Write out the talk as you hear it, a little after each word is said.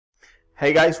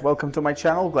Hey guys, welcome to my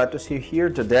channel. Glad to see you here.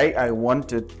 Today I want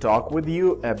to talk with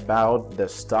you about the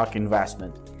stock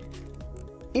investment.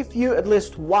 If you at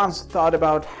least once thought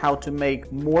about how to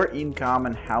make more income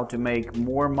and how to make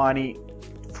more money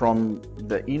from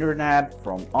the internet,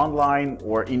 from online,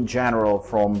 or in general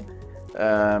from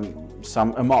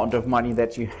some amount of money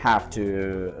that you have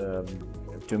to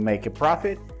make a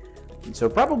profit, so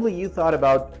probably you thought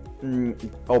about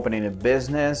opening a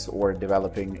business or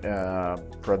developing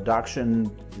production,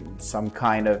 some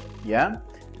kind of,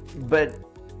 but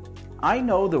I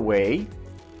know the way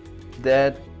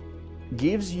that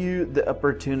gives you the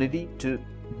opportunity to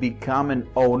become an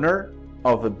owner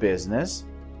of a business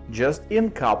just in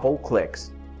a couple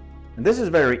clicks. And this is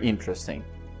very interesting.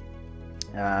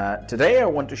 Today I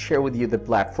want to share with you the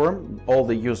platform. All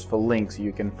the useful links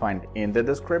you can find in the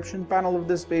description panel of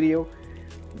this video.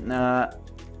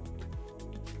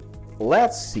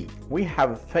 Let's see, we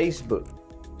have Facebook.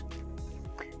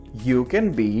 You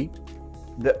can be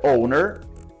the owner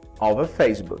of a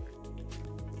Facebook.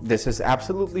 This is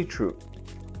absolutely true.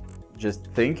 Just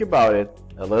think about it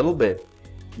a little bit.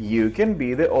 You can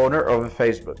be the owner of a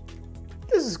Facebook.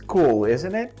 This is cool,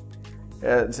 isn't it?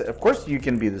 Of course, you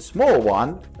can be the small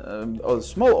one, or the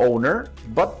small owner,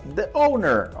 but the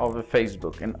owner of a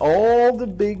Facebook, and all the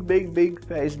big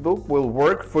Facebook will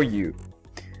work for you.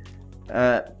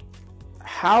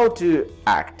 How to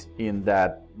act in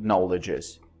that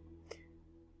knowledges.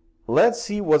 Let's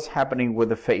see what's happening with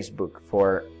the Facebook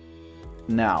for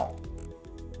now.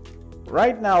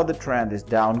 Right now the trend is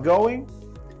down going,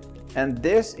 and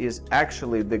this is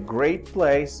actually the great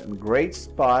place and great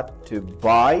spot to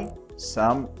buy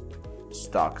some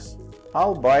stocks.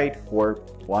 I'll buy it for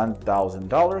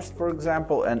 $1,000 for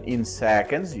example, and in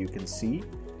seconds, you can see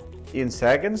in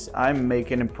seconds I'm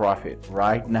making a profit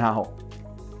right now.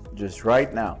 Just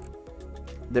right now.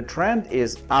 The trend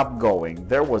is upgoing.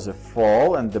 There was a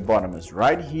fall and the bottom is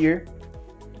right here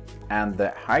and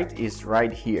the height is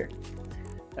right here.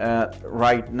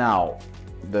 Right now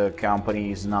the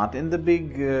company is not in the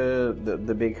big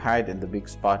the big height and the big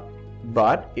spot,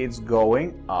 but it's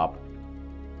going up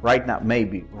right now.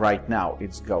 Maybe right now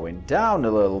it's going down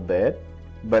a little bit,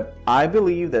 but I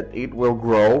believe that it will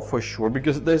grow for sure,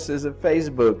 because this is a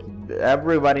Facebook.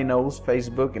 Everybody knows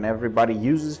Facebook and everybody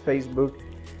uses Facebook.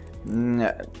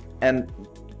 And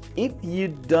if you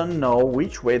don't know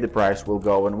which way the price will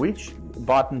go and which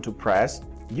button to press,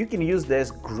 you can use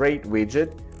this great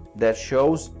widget that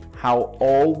shows how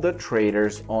all the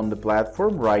traders on the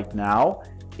platform right now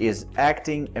is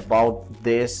acting about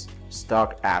this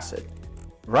stock asset.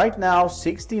 Right now,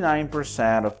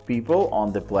 69% of people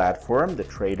on the platform, the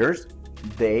traders,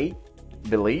 they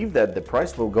believe that the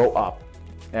price will go up.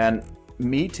 And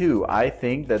me too, I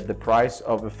think that the price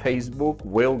of a Facebook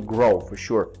will grow for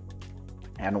sure.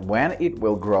 And when it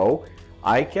will grow,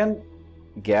 I can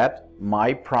get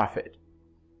my profit.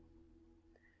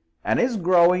 And it's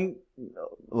growing,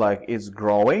 like it's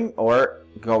growing or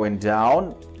going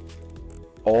down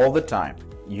all the time.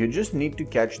 You just need to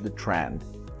catch the trend.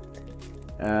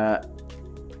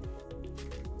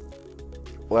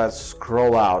 Let's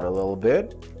scroll out a little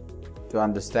bit to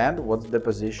understand what's the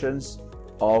positions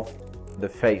of the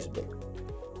Facebook.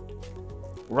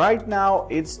 Right now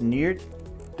it's near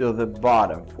to the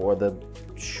bottom for the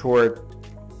short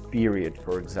period,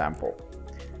 for example,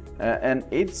 and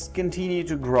it's continued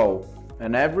to grow,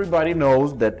 and everybody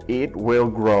knows that it will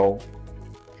grow.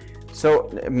 So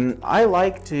I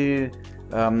love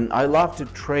to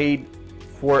trade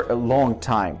for a long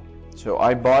time. So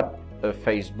I bought a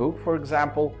Facebook, for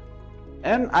example,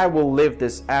 and I will leave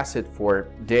this asset for a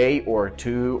day or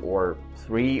two or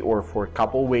three or for a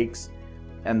couple weeks,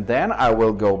 and then I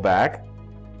will go back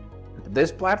to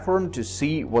this platform to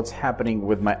see what's happening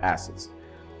with my assets.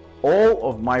 All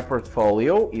of my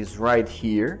portfolio is right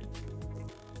here,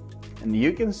 and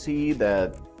you can see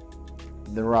that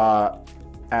there are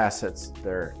assets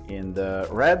there in the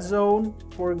red zone,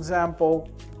 for example,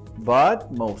 but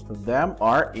most of them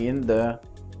are in the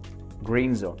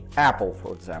green zone. Apple,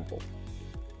 for example.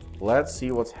 Let's see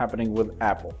what's happening with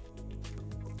Apple.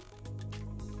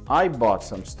 I bought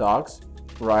some stocks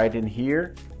right in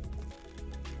here,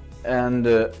 and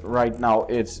right now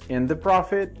it's in the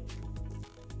profit,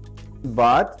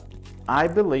 but I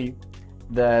believe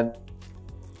that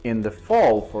in the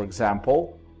fall, for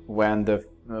example, when the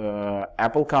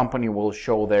Apple company will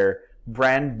show their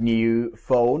brand new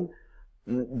phone,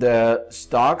 the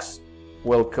stocks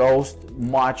will cost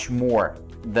much more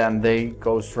than they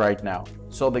cost right now.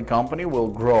 So the company will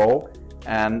grow,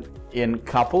 and in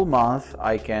couple months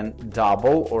I can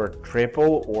double or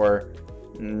triple or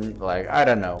like, I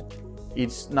don't know,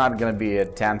 it's not going to be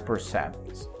at 10%.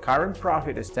 Current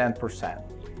profit is 10.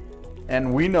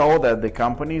 And we know that the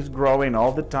company is growing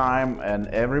all the time and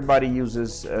everybody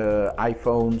uses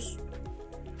iPhones.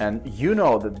 And you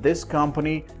know that this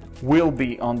company will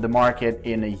be on the market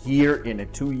in a year, in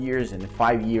 2 years, in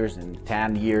 5 years, in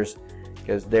 10 years,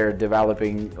 because they're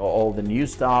developing all the new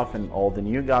stuff and all the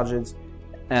new gadgets.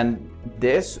 And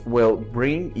this will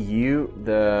bring you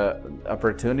the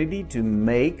opportunity to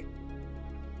make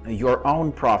your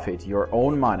own profit, your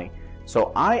own money.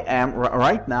 So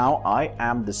right now I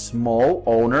am the small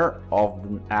owner of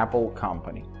the Apple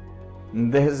company.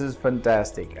 This is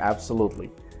fantastic,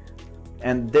 absolutely.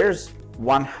 And there's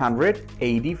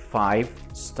 185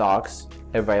 stocks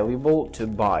available to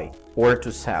buy or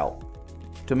to sell,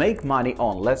 to make money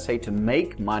on. Let's say to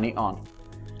make money on.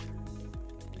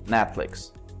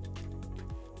 Netflix,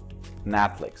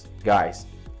 guys,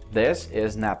 this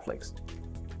is Netflix.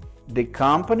 The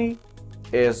company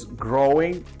is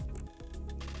growing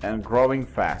and growing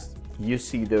fast. You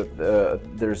see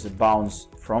there's a bounce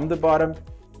from the bottom,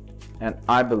 and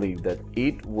I believe that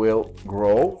it will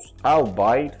grow. I'll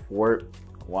buy it for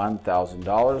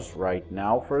 $1,000 right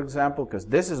now, for example, because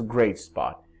this is a great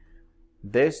spot.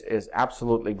 This is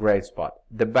absolutely great spot.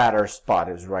 The better spot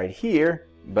is right here,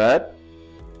 but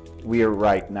we are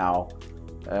right now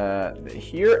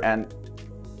here, and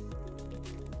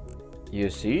you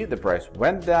see the price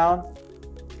went down.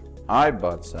 I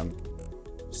bought some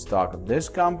stock of this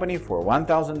company for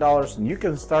 $1,000, and you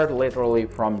can start literally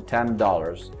from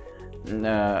 $10.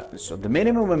 So the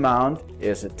minimum amount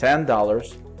is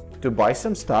 $10 to buy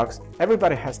some stocks.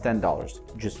 Everybody has $10.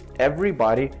 Just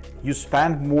everybody. You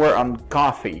spend more on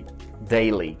coffee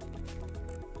daily,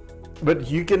 but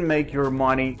you can make your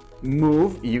money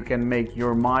move, you can make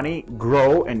your money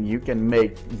grow, and you can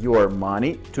make your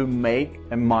money to make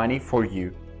a money for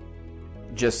you.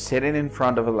 Just sitting in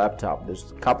front of a laptop,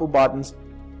 there's a couple buttons,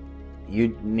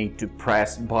 you need to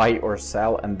press buy or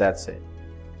sell, and that's it.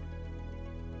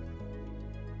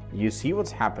 You see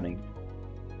what's happening.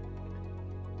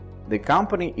 The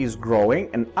company is growing,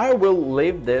 and I will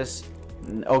leave this.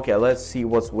 Okay, let's see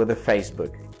what's with the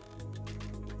Facebook.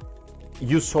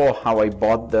 You saw how I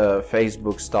bought the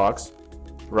Facebook stocks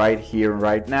right here,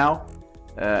 right now,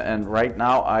 and right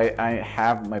now I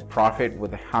have my profit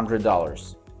with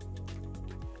 $100.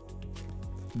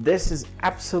 This is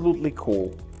absolutely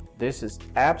cool. This is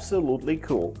absolutely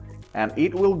cool, and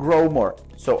it will grow more.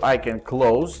 So I can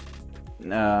close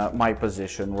my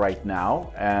position right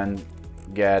now and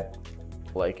get,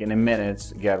 like in a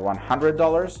minute, get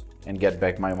 $100 and get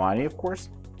back my money, of course,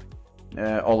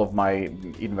 all of my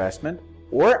investment.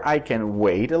 Or I can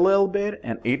wait a little bit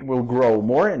and it will grow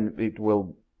more, and it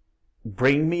will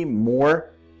bring me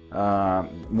more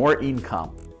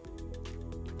income.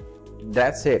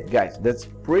 That's it, guys. That's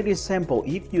pretty simple.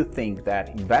 If you think that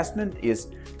investment is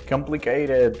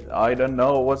complicated, I don't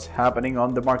know what's happening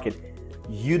on the market,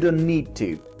 you don't need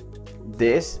to.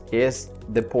 This is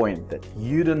the point, that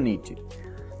you don't need to.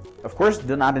 Of course,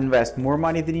 do not invest more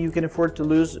money than you can afford to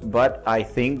lose, but I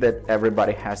think that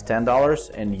everybody has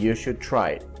 $10 and you should try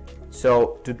it.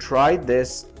 So to try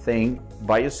this thing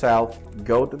by yourself,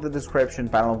 go to the description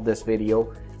panel of this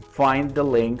video, find the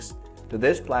links to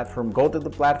this platform, go to the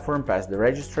platform, pass the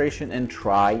registration, and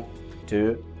try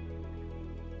to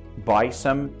buy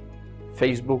some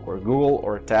Facebook or Google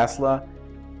or Tesla.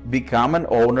 Become an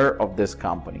owner of this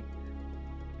company.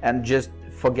 And just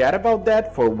forget about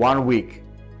that for 1 week.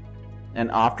 And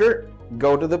after,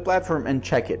 go to the platform and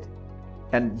check it,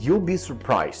 and you'll be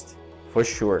surprised for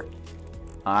sure.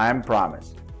 I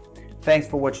promise. Thanks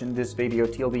for watching this video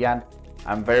till the end.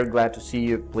 I'm very glad to see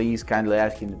you. Please kindly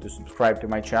ask you to subscribe to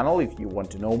my channel if you want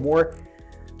to know more.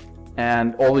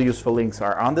 And all the useful links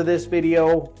are under this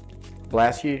video.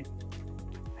 Bless you.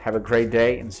 Have a great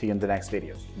day and see you in the next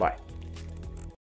videos. Bye.